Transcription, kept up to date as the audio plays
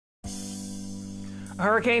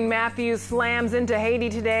Hurricane Matthew slams into Haiti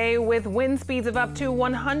today with wind speeds of up to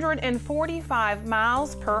 145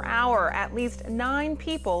 miles per hour. At least 9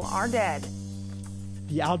 people are dead.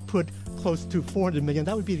 The output close to 400 million,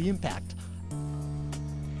 that would be the impact.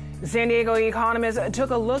 San Diego economists took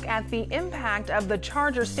a look at the impact of the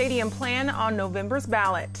Charger Stadium plan on November's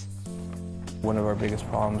ballot. One of our biggest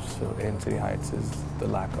problems in City Heights is the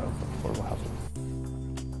lack of affordable housing.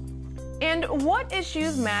 And what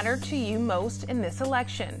issues matter to you most in this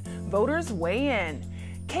election? Voters weigh in.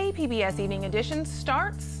 KPBS Evening Edition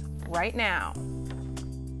starts right now.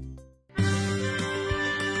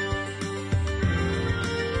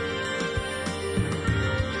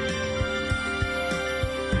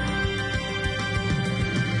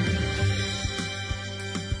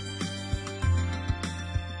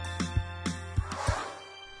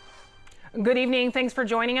 Good evening. Thanks for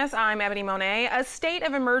joining us. I'm Ebony Monet. A state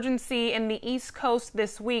of emergency in the East Coast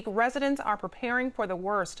this week. Residents are preparing for the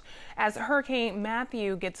worst. As Hurricane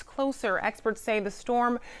Matthew gets closer, experts say the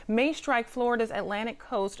storm may strike Florida's Atlantic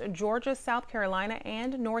coast, Georgia, South Carolina,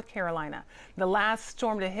 and North Carolina. The last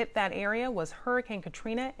storm to hit that area was Hurricane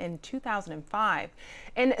Katrina in 2005.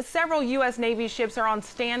 And several U.S. Navy ships are on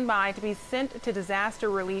standby to be sent to disaster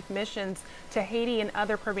relief missions to Haiti and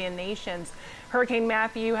other Caribbean nations. Hurricane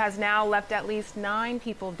Matthew has now left at least 9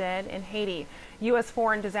 people dead in Haiti. U.S.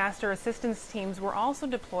 foreign disaster assistance teams were also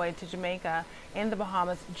deployed to Jamaica and the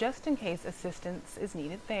Bahamas just in case assistance is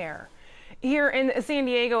needed there. Here in San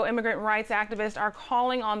Diego, immigrant rights activists are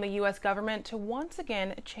calling on the U.S. government to once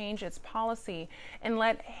again change its policy and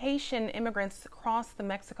let Haitian immigrants cross the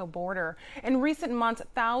Mexico border. In recent months,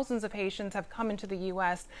 thousands of Haitians have come into the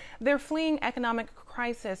U.S. They're fleeing economic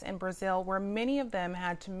crisis in Brazil, where many of them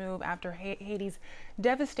had to move after Haiti's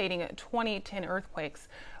devastating 2010 earthquakes.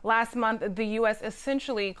 Last month, the U.S.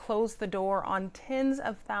 essentially closed the door on tens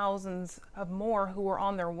of thousands of more who were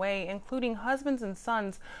on their way, including husbands and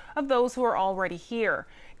sons of those who are already here.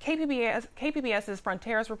 KPBS's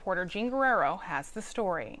Fronteras reporter Jean Guerrero has the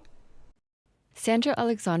story. Sandra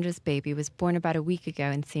Alexandra's baby was born about a week ago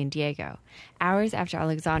in San Diego, hours after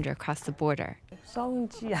Alexandra crossed the border.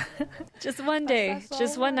 Just one day,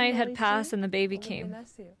 just one night had passed and the baby came.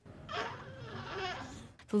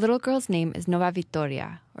 The little girl's name is Nova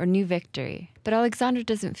Victoria, or New Victory, but Alexandra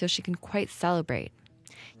doesn't feel she can quite celebrate.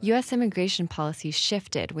 U.S. immigration policy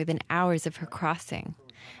shifted within hours of her crossing.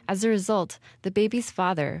 As a result, the baby's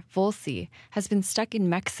father, Volsi, has been stuck in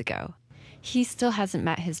Mexico. He still hasn't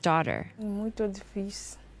met his daughter.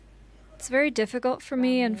 It's very difficult for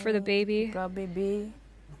me and for the baby. I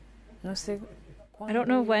don't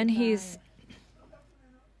know when he's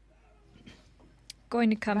going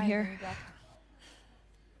to come here.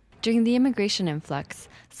 During the immigration influx,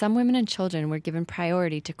 some women and children were given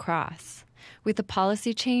priority to cross. With the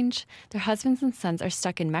policy change, their husbands and sons are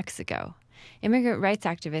stuck in Mexico. Immigrant rights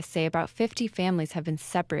activists say about 50 families have been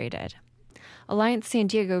separated. Alliance San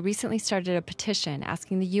Diego recently started a petition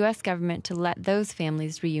asking the U.S. government to let those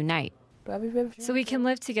families reunite. So we can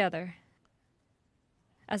live together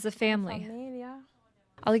as a family.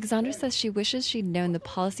 Alexandra says she wishes she'd known the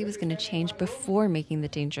policy was going to change before making the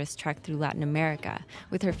dangerous trek through Latin America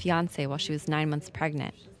with her fiancé while she was 9 months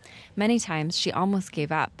pregnant. Many times, she almost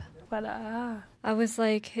gave up. I was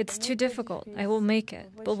like, it's too difficult. I will make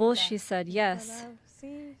it. But Wolshi said, yes,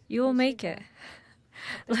 you will make it.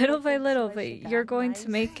 Little by little, but you're going to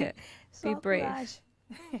make it. Be brave.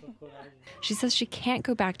 She says she can't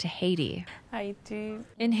go back to Haiti.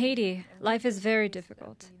 In Haiti, life is very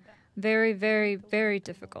difficult. Very, very, very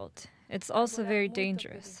difficult. It's also very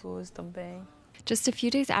dangerous. Just a few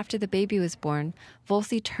days after the baby was born,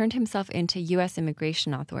 Volsi turned himself into U.S.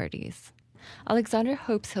 immigration authorities. Alexandra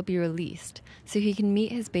hopes he'll be released so he can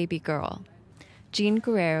meet his baby girl. Jean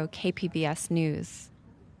Guerrero, KPBS News.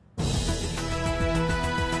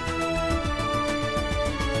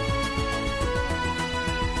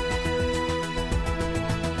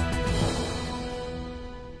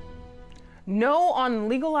 No on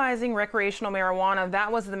legalizing recreational marijuana.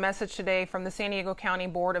 That was the message today from the San Diego County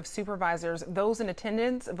Board of Supervisors. Those in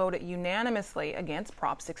attendance voted unanimously against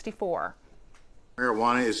Prop 64.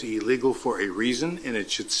 Marijuana is illegal for a reason, and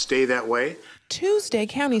it should stay that way. Tuesday,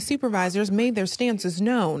 county supervisors made their stances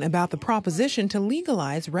known about the proposition to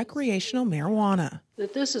legalize recreational marijuana.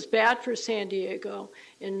 That this is bad for San Diego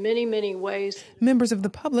in many, many ways. Members of the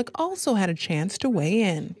public also had a chance to weigh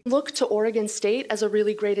in. Look to Oregon State as a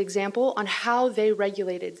really great example on how they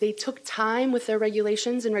regulated. They took time with their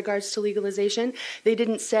regulations in regards to legalization. They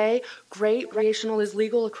didn't say, great, recreational is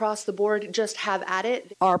legal across the board, just have at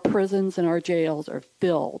it. Our prisons and our jails are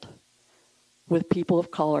filled with people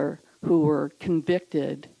of color who were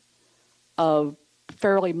convicted of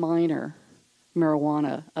fairly minor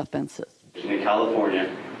marijuana offenses. In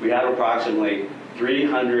California, we have approximately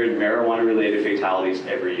 300 marijuana-related fatalities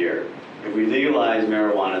every year. If we legalize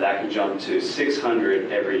marijuana, that could jump to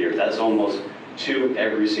 600 every year. That's almost 2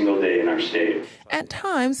 every single day in our state. At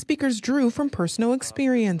times, speakers drew from personal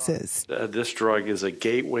experiences. This drug is a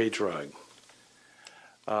gateway drug.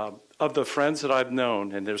 Of the friends that I've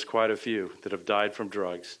known, and there's quite a few that have died from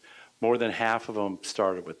drugs, more than half of them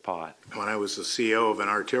started with pot. When I was the CO of an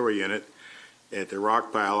artillery unit at the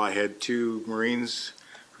rock pile, I had 2 Marines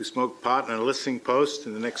who smoked pot on a listening post,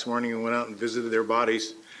 and the next morning I went out and visited their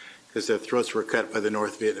bodies because their throats were cut by the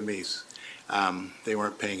North Vietnamese. They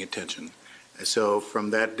weren't paying attention. So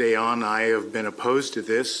from that day on, I have been opposed to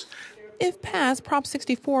this. If passed, Prop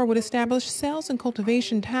 64 would establish sales and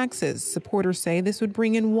cultivation taxes. Supporters say this would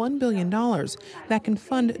bring in $1 billion that can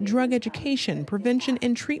fund drug education, prevention,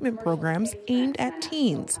 and treatment programs aimed at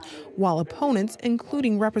teens, while opponents,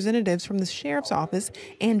 including representatives from the sheriff's office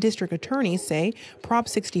and district attorneys, say Prop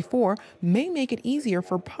 64 may make it easier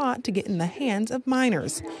for pot to get in the hands of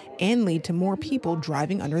minors and lead to more people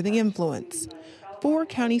driving under the influence. 4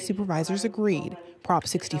 county supervisors agreed. Prop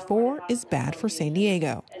 64 is bad for San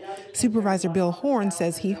Diego. Supervisor Bill Horn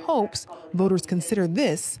says he hopes voters consider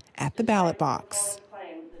this at the ballot box.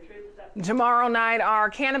 Tomorrow night,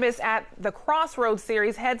 our Cannabis at the Crossroads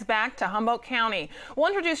series heads back to Humboldt County. We'll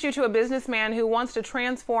introduce you to a businessman who wants to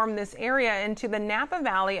transform this area into the Napa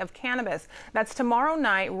Valley of cannabis. That's tomorrow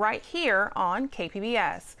night right here on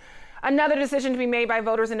KPBS. Another decision to be made by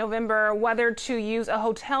voters in November, whether to use a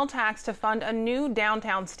hotel tax to fund a new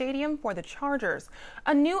downtown stadium for the Chargers.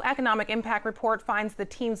 A new economic impact report finds the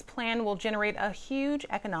team's plan will generate a huge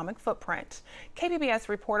economic footprint. KPBS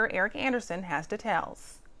reporter Eric Anderson has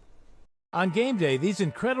details. On game day, these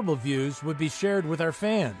incredible views would be shared with our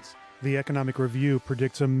fans. The Economic Review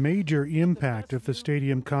predicts a major impact if the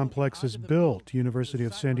stadium complex is built. University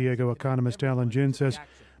of San Diego economist Alan Ginn says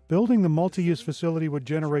building the multi-use facility would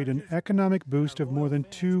generate an economic boost of more than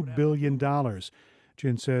 $2 billion.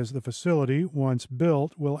 Ginn says the facility, once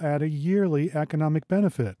built, will add a yearly economic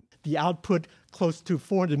benefit. The output close to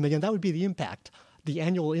 $400 million, that would be the impact, the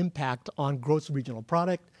annual impact on gross regional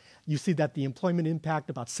product. You see that the employment impact,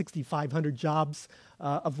 about 6,500 jobs,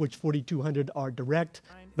 of which 4,200 are direct.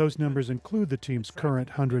 Those numbers include the team's current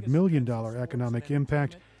 $100 million economic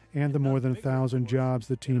impact and the more than 1,000 jobs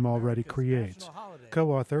the team already creates.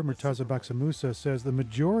 Co-author Murtaza Baksamusa says the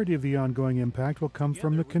majority of the ongoing impact will come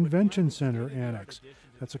from the Convention Center annex.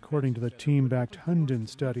 That's according to the team-backed Hunden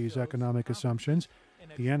Studies economic assumptions.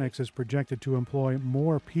 The annex is projected to employ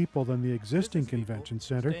more people than the existing Convention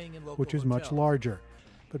Center, which is much larger.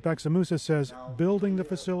 But Baksamusa says building the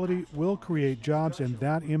facility will create jobs, and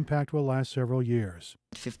that impact will last several years.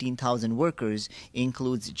 15,000 workers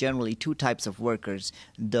includes generally 2 types of workers.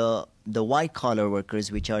 The white-collar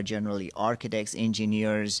workers, which are generally architects,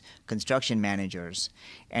 engineers, construction managers.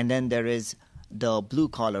 And then there is the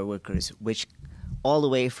blue-collar workers, which all the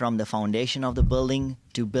way from the foundation of the building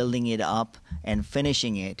to building it up and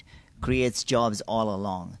finishing it creates jobs all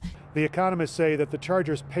along. The economists say that the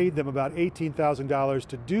Chargers paid them about $18,000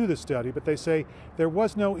 to do the study, but they say there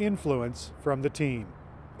was no influence from the team.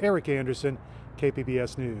 Eric Anderson,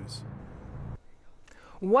 KPBS News.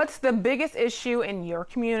 What's the biggest issue in your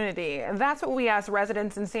community? That's what we asked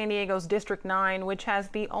residents in San Diego's District 9, which has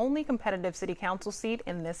the only competitive city council seat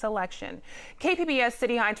in this election. KPBS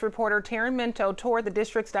City Heights reporter Taryn Minto toured the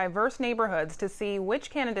district's diverse neighborhoods to see which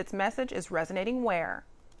candidate's message is resonating where.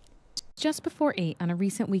 Just before 8 on a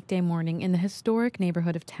recent weekday morning in the historic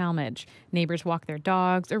neighborhood of Talmadge, neighbors walk their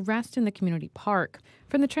dogs or rest in the community park.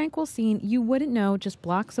 From the tranquil scene, you wouldn't know just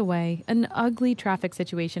blocks away, an ugly traffic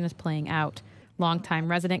situation is playing out. Longtime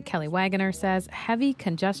resident Kelly Wagoner says heavy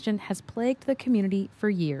congestion has plagued the community for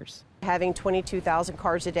years. Having 22,000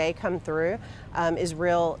 cars a day come through is a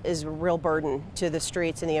real burden to the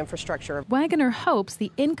streets and the infrastructure. Wagoner hopes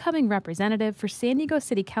the incoming representative for San Diego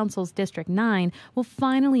City Council's District 9 will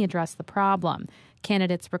finally address the problem.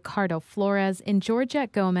 Candidates Ricardo Flores and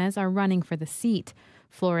Georgette Gomez are running for the seat.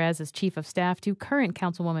 Flores is chief of staff to current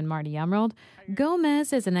Councilwoman Marty Emerald.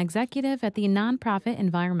 Gomez is an executive at the nonprofit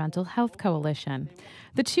Environmental Health Coalition.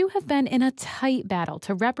 The two have been in a tight battle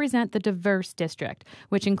to represent the diverse district,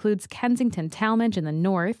 which includes Kensington-Talmadge in the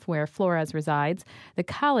north, where Flores resides, the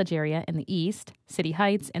College area in the east, City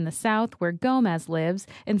Heights in the south, where Gomez lives,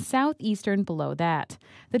 and southeastern below that.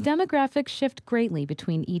 The demographics shift greatly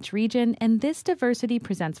between each region, and this diversity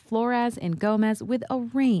presents Flores and Gomez with a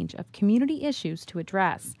range of community issues to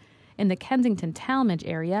address. In the Kensington-Talmadge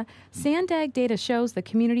area, Sandag data shows the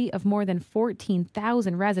community of more than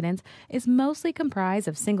 14,000 residents is mostly comprised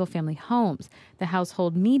of single-family homes. The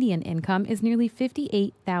household median income is nearly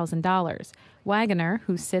 $58,000. Wagoner,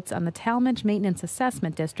 who sits on the Talmadge Maintenance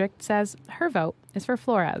Assessment District, says her vote is for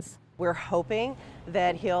Flores. We're hoping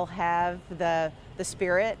that he'll have the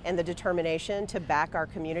spirit and the determination to back our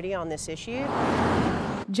community on this issue.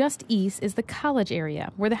 Just east is the College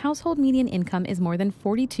area, where the household median income is more than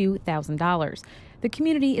 $42,000. The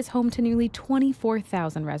community is home to nearly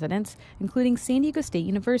 24,000 residents, including San Diego State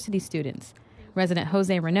University students. Resident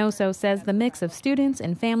Jose Reynoso says the mix of students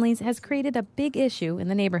and families has created a big issue in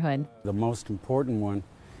the neighborhood. The most important one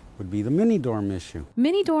would be the mini-dorm issue.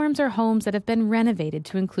 Mini-dorms are homes that have been renovated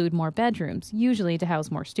to include more bedrooms, usually to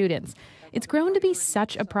house more students. It's grown to be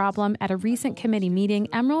such a problem. At a recent committee meeting,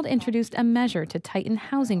 Emerald introduced a measure to tighten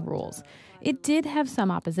housing rules. It did have some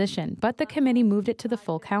opposition, but the committee moved it to the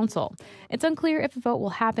full council. It's unclear if a vote will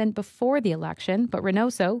happen before the election, but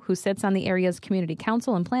Reynoso, who sits on the area's community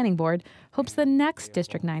council and planning board, hopes the next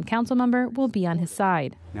District 9 council member will be on his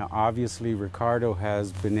side. Now, obviously, Ricardo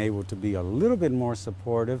has been able to be a little bit more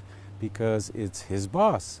supportive because it's his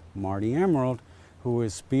boss, Marty Emerald, who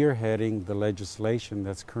is spearheading the legislation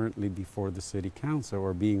that's currently before the city council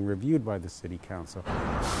or being reviewed by the city council.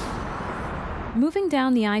 Moving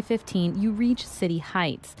down the I-15, you reach City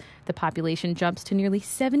Heights. The population jumps to nearly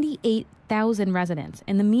 78,000 residents,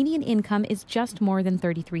 and the median income is just more than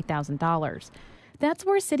 $33,000. That's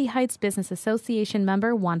where City Heights Business Association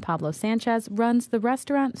member Juan Pablo Sanchez runs the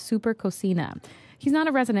restaurant Super Cocina. He's not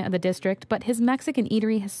a resident of the district, but his Mexican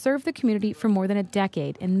eatery has served the community for more than a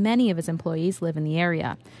decade, and many of his employees live in the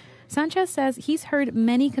area. Sanchez says he's heard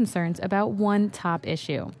many concerns about one top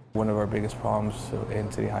issue. One of our biggest problems in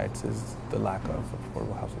City Heights is the lack of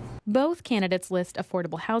affordable housing. Both candidates list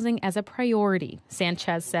affordable housing as a priority.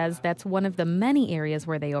 Sanchez says that's one of the many areas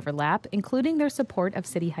where they overlap, including their support of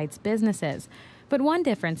City Heights businesses. But one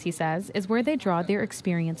difference, he says, is where they draw their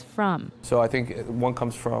experience from. So I think one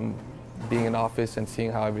comes from being in office and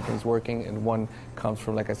seeing how everything's working, and one comes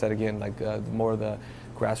from, like I said again, more of the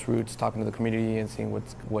grassroots, talking to the community and seeing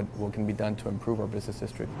what can be done to improve our business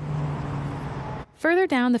district. Further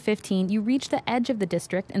down the 15, you reach the edge of the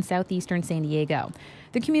district in southeastern San Diego.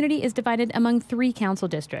 The community is divided among 3 council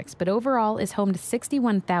districts, but overall is home to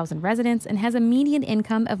 61,000 residents and has a median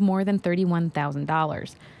income of more than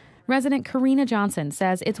 $31,000. Resident Karina Johnson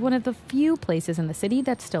says it's one of the few places in the city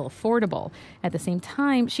that's still affordable. At the same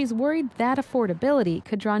time, she's worried that affordability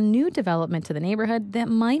could draw new development to the neighborhood that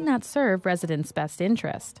might not serve residents' best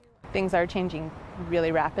interest. Things are changing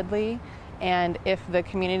really rapidly, and if the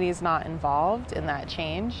community is not involved in that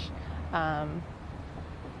change,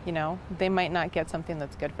 they might not get something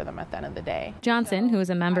that's good for them at the end of the day. Johnson, who is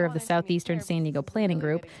a member of the Southeastern San Diego Planning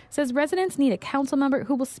Group, says residents need a council member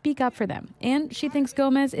who will speak up for them, and she thinks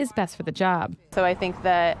Gomez is best for the job. So I think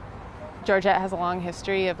that Georgette has a long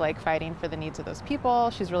history of fighting for the needs of those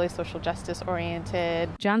people. She's really social justice oriented.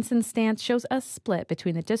 Johnson's stance shows a split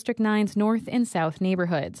between the District 9's north and south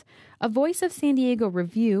neighborhoods. A Voice of San Diego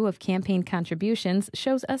review of campaign contributions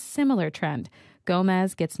shows a similar trend.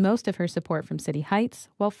 Gomez gets most of her support from City Heights,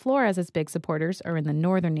 while Flores' big supporters are in the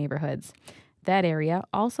northern neighborhoods. That area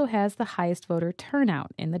also has the highest voter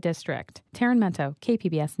turnout in the district. Taryn Mento,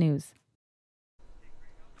 KPBS News.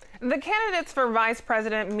 The candidates for vice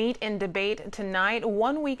president meet in debate tonight,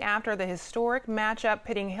 1 week after the historic matchup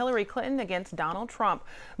pitting Hillary Clinton against Donald Trump.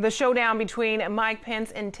 The showdown between Mike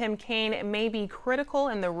Pence and Tim Kaine may be critical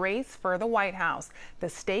in the race for the White House. The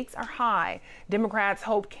stakes are high. Democrats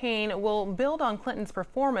hope Kaine will build on Clinton's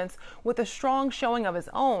performance with a strong showing of his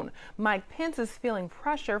own. Mike Pence is feeling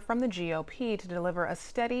pressure from the GOP to deliver a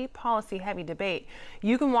steady, policy-heavy debate.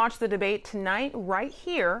 You can watch the debate tonight right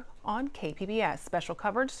here on KPBS. Special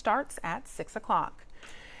coverage starts at 6 o'clock.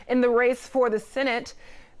 In the race for the Senate,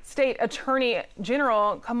 State Attorney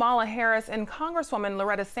General Kamala Harris and Congresswoman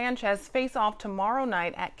Loretta Sanchez face off tomorrow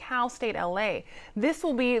night at Cal State LA. This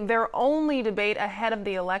will be their only debate ahead of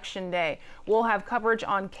the election day. We'll have coverage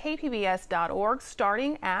on kpbs.org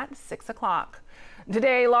starting at 6 o'clock.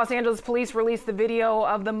 Today, Los Angeles police released the video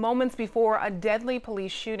of the moments before a deadly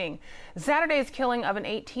police shooting. Saturday's killing of an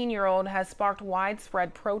 18-year-old has sparked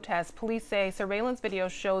widespread protests. Police say surveillance video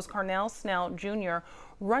shows Carnell Snell Jr.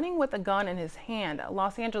 running with a gun in his hand.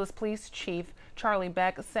 Los Angeles Police Chief Charlie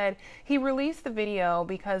Beck said he released the video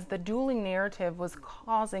because the dueling narrative was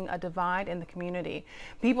causing a divide in the community.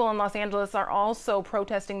 People in Los Angeles are also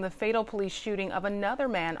protesting the fatal police shooting of another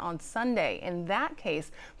man on Sunday. In that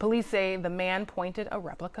case, police say the man pointed a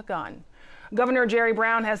replica gun. Governor Jerry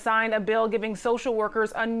Brown has signed a bill giving social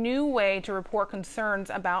workers a new way to report concerns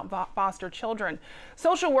about foster children.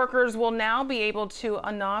 Social workers will now be able to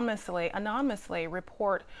anonymously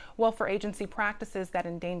report welfare agency practices that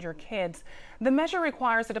endanger kids. The measure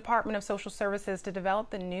requires the Department of Social Services to develop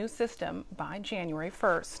the new system by January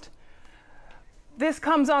 1st. This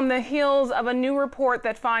comes on the heels of a new report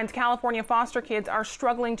that finds California foster kids are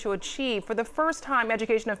struggling to achieve. For the first time,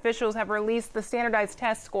 education officials have released the standardized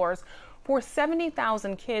test scores for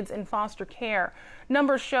 70,000 kids in foster care.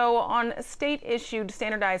 Numbers show on state-issued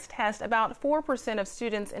standardized tests, about 4% of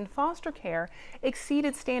students in foster care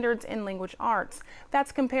exceeded standards in language arts.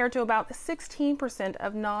 That's compared to about 16%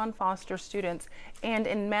 of non-foster students. And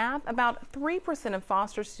in math, about 3% of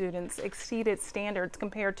foster students exceeded standards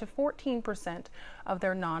compared to 14% of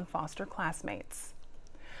their non-foster classmates.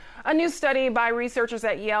 A new study by researchers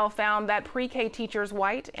at Yale found that pre-K teachers,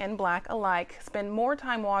 white and black alike, spend more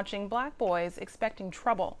time watching black boys expecting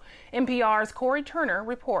trouble. NPR's Corey Turner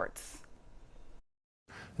reports.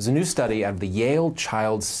 There's a new study out of the Yale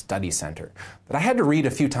Child Study Center that I had to read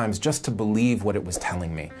a few times just to believe what it was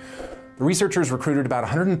telling me. The researchers recruited about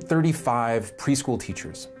 135 preschool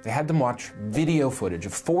teachers. They had them watch video footage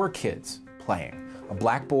of 4 kids playing: a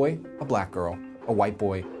black boy, a black girl, a white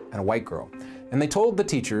boy, and a white girl. And they told the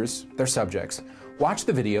teachers, their subjects, watch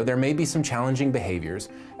the video, there may be some challenging behaviors.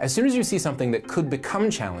 As soon as you see something that could become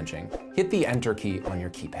challenging, hit the enter key on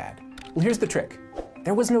your keypad. Well, here's the trick.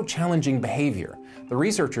 There was no challenging behavior. The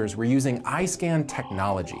researchers were using eye scan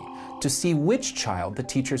technology to see which child the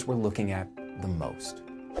teachers were looking at the most.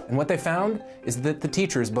 And what they found is that the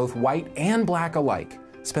teachers, both white and black alike,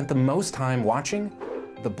 spent the most time watching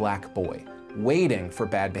the black boy, waiting for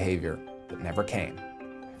bad behavior that never came.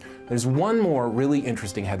 There's one more really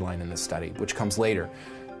interesting headline in this study, which comes later.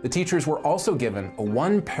 The teachers were also given a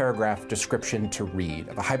 1-paragraph description to read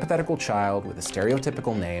of a hypothetical child with a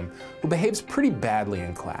stereotypical name who behaves pretty badly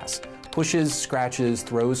in class, pushes, scratches,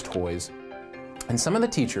 throws toys. And some of the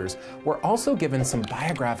teachers were also given some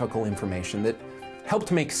biographical information that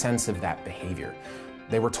helped make sense of that behavior.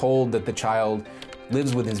 They were told that the child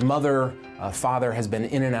lives with his mother, father has been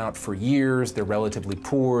in and out for years, they're relatively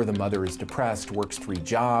poor, the mother is depressed, works 3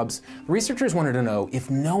 jobs. The researchers wanted to know if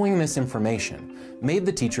knowing this information made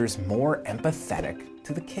the teachers more empathetic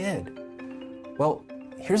to the kid. Well,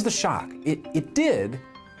 here's the shock. It did,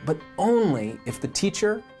 but only if the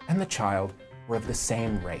teacher and the child were of the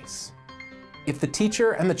same race. If the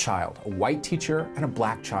teacher and the child, a white teacher and a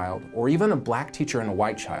black child, or even a black teacher and a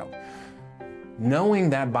white child, knowing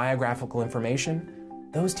that biographical information,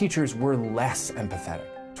 those teachers were less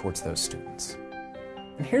empathetic towards those students.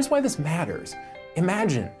 And here's why this matters.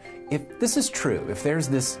 Imagine if this is true, if there's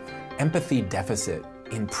this empathy deficit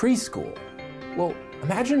in preschool, well,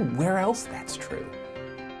 imagine where else that's true.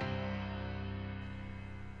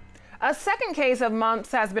 A second case of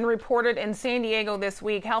mumps has been reported in San Diego this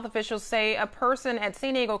week. Health officials say a person at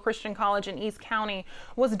San Diego Christian College in East County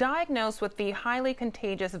was diagnosed with the highly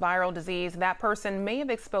contagious viral disease. That person may have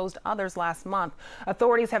exposed others last month.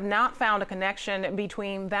 Authorities have not found a connection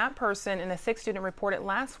between that person and a 6th student reported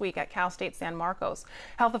last week at Cal State San Marcos.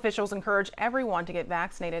 Health officials encourage everyone to get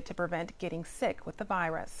vaccinated to prevent getting sick with the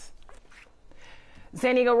virus.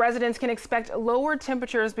 San Diego residents can expect lower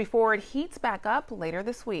temperatures before it heats back up later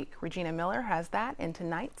this week. Regina Miller has that in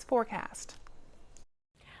tonight's forecast.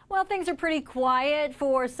 Well, things are pretty quiet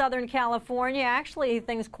for Southern California. Actually,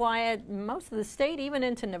 things quiet most of the state, even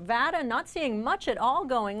into Nevada. Not seeing much at all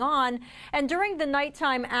going on. And during the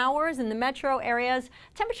nighttime hours in the metro areas,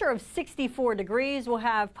 temperature of 64 degrees. We'll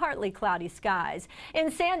have partly cloudy skies.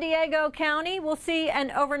 In San Diego County, we'll see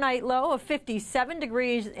an overnight low of 57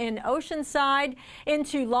 degrees in Oceanside.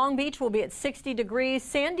 Into Long Beach, we'll be at 60 degrees.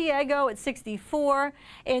 San Diego at 64.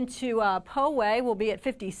 Into Poway, we'll be at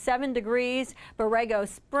 57 degrees. Borrego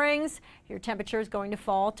Springs, your temperature is going to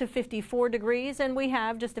fall to 54 degrees, and we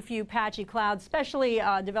have just a few patchy clouds, especially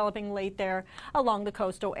developing late there along the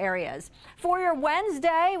coastal areas. For your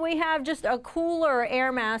Wednesday, we have just a cooler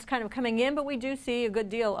air mass kind of coming in, but we do see a good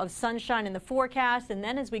deal of sunshine in the forecast. And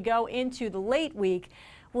then as we go into the late week,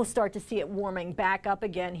 we'll start to see it warming back up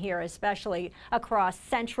again here, especially across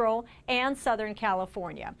central and southern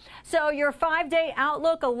California. So your 5-day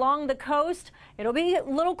outlook along the coast, it'll be a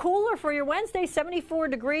little cooler for your Wednesday, 74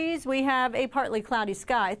 degrees. We have a partly cloudy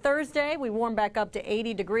sky. Thursday, we warm back up to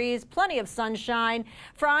 80 degrees, plenty of sunshine.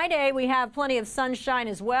 Friday, we have plenty of sunshine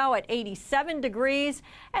as well at 87 degrees.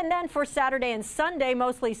 And then for Saturday and Sunday,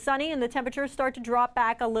 mostly sunny, and the temperatures start to drop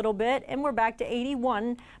back a little bit, and we're back to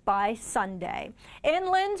 81 by Sunday.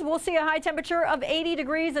 Inland Portland, we'll see a high temperature of 80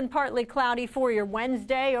 degrees and partly cloudy for your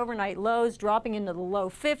Wednesday. Overnight lows dropping into the low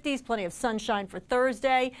 50s. Plenty of sunshine for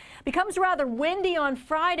Thursday. Becomes rather windy on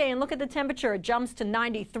Friday, and look at the temperature. It jumps to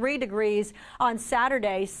 93 degrees on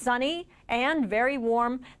Saturday. Sunny and very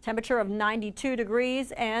warm. Temperature of 92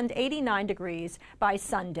 degrees and 89 degrees by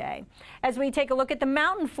Sunday. As we take a look at the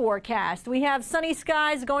mountain forecast, we have sunny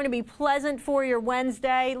skies, going to be pleasant for your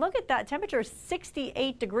Wednesday. Look at that temperature,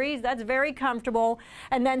 68 degrees. That's very comfortable.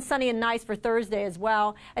 And then sunny and nice for Thursday as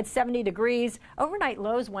well at 70 degrees. Overnight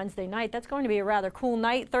lows Wednesday night. That's going to be a rather cool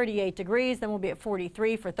night, 38 degrees. Then we'll be at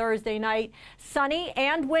 43 for Thursday night. Sunny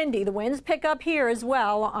and windy. The winds pick up here as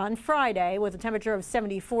well on Friday with a temperature of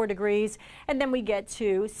 74 degrees. And then we get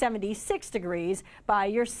to 76 degrees by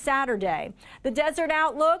your Saturday. The desert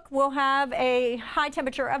outlook will have a high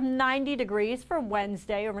temperature of 90 degrees for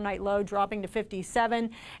Wednesday. Overnight low dropping to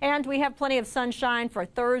 57. And we have plenty of sunshine for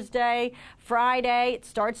Thursday. Friday, it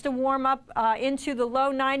starts to warm up into the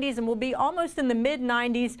low 90s and will be almost in the mid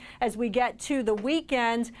 90s as we get to the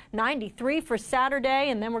weekend. 93 for Saturday,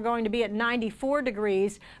 and then we're going to be at 94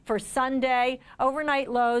 degrees for Sunday.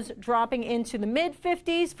 Overnight lows dropping into the mid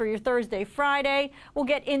 50s for your Thursday, Friday. We'll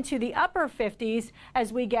get into the upper 50s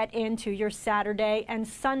as we get into your Saturday and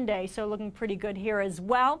Sunday. So looking pretty good here as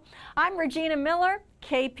well. I'm Regina Miller,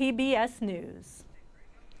 KPBS News.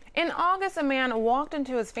 In August, a man walked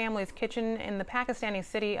into his family's kitchen in the Pakistani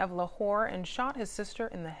city of Lahore and shot his sister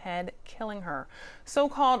in the head, killing her.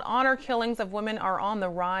 So-called honor killings of women are on the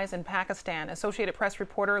rise in Pakistan. Associated Press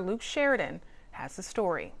reporter Luke Sheridan has the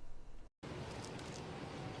story.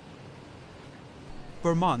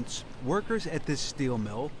 For months, workers at this steel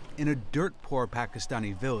mill in a dirt-poor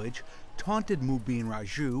Pakistani village taunted Mubin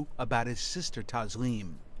Raju about his sister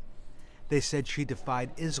Taslim. They said she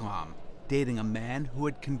defied Islam, dating a man who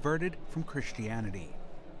had converted from Christianity.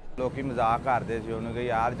 Your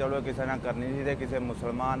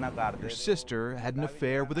sister had an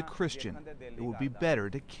affair with a Christian. It would be better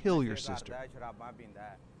to kill your sister.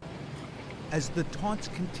 As the taunts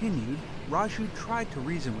continued, Raju tried to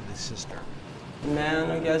reason with his sister.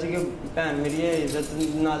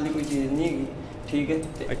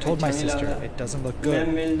 I told my sister it doesn't look good.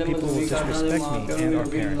 People will disrespect me and our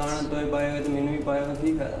parents.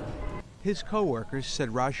 His co-workers said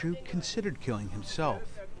Raju considered killing himself.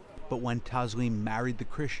 But when Taslim married the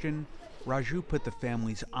Christian, Raju put the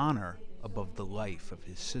family's honor above the life of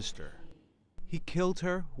his sister. He killed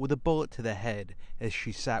her with a bullet to the head as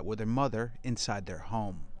she sat with her mother inside their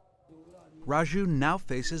home. Raju now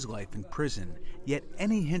faces life in prison, yet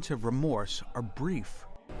any hints of remorse are brief.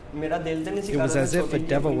 It was as if a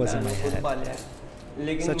devil was in my head,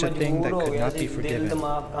 such a thing that could not be forgiven.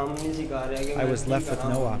 I was left with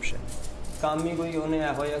no option.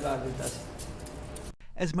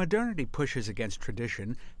 As modernity pushes against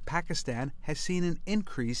tradition, Pakistan has seen an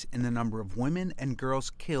increase in the number of women and girls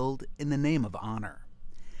killed in the name of honor.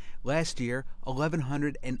 Last year,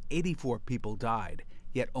 1,184 people died,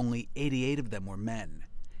 yet only 88 of them were men.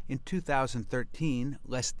 In 2013,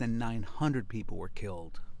 less than 900 people were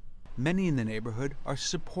killed. Many in the neighborhood are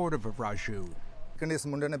supportive of Raju.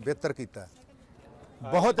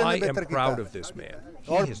 I am proud of this man.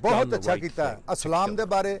 He has done the right thing to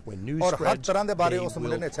kill him. When news spreads, they will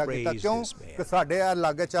praise this man.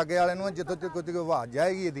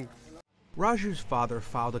 Raju's father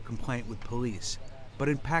filed a complaint with police, but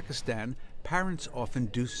in Pakistan, parents often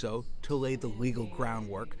do so to lay the legal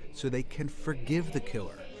groundwork so they can forgive the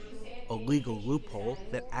killer, a legal loophole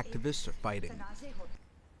that activists are fighting.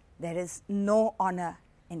 There is no honor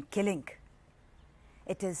in killing.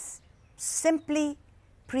 It is simply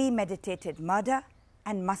premeditated murder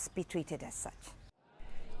and must be treated as such.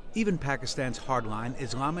 Even Pakistan's hardline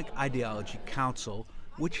Islamic Ideology Council,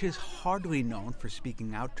 which is hardly known for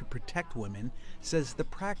speaking out to protect women, says the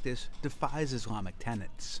practice defies Islamic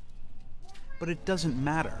tenets. But it doesn't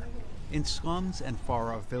matter. In slums and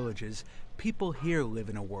far-off villages, people here live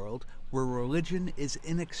in a world where religion is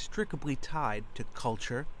inextricably tied to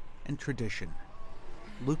culture and tradition.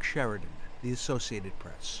 Luke Sheridan, The Associated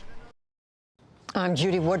Press. I'm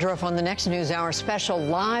Judy Woodruff on the Next News Hour special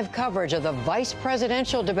live coverage of the vice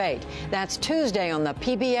presidential debate. That's Tuesday on the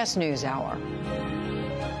PBS News Hour.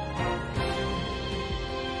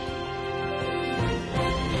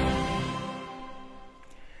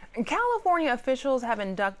 California officials have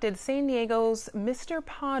inducted San Diego's Mr.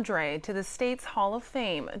 Padre to the state's Hall of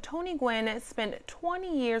Fame. Tony Gwynn spent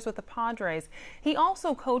 20 years with the Padres. He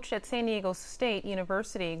also coached at San Diego State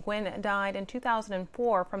University. Gwynn died in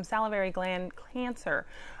 2004 from salivary gland cancer.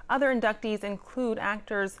 Other inductees include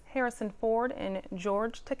actors Harrison Ford and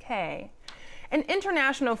George Takei. An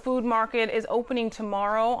international food market is opening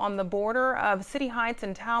tomorrow on the border of City Heights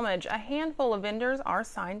and Talmadge. A handful of vendors are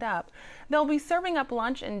signed up. They'll be serving up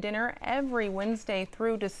lunch and dinner every Wednesday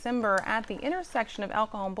through December at the intersection of El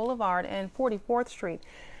Cajon Boulevard and 44th Street.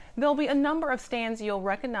 There'll be a number of stands you'll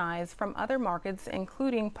recognize from other markets,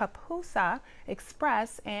 including Papusa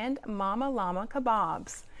Express and Mama Llama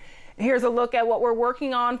Kebabs. Here's a look at what we're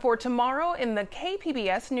working on for tomorrow in the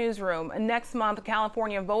KPBS newsroom. Next month,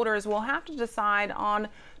 California voters will have to decide on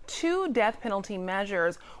 2 death penalty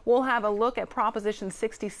measures. We'll have a look at Proposition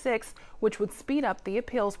 66, which would speed up the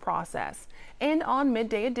appeals process. And on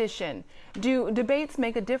Midday Edition, do debates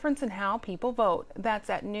make a difference in how people vote? That's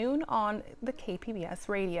at noon on the KPBS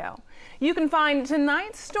radio. You can find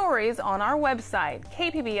tonight's stories on our website,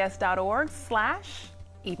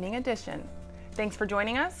 kpbs.org/evening edition. Thanks for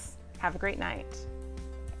joining us. Have a great night.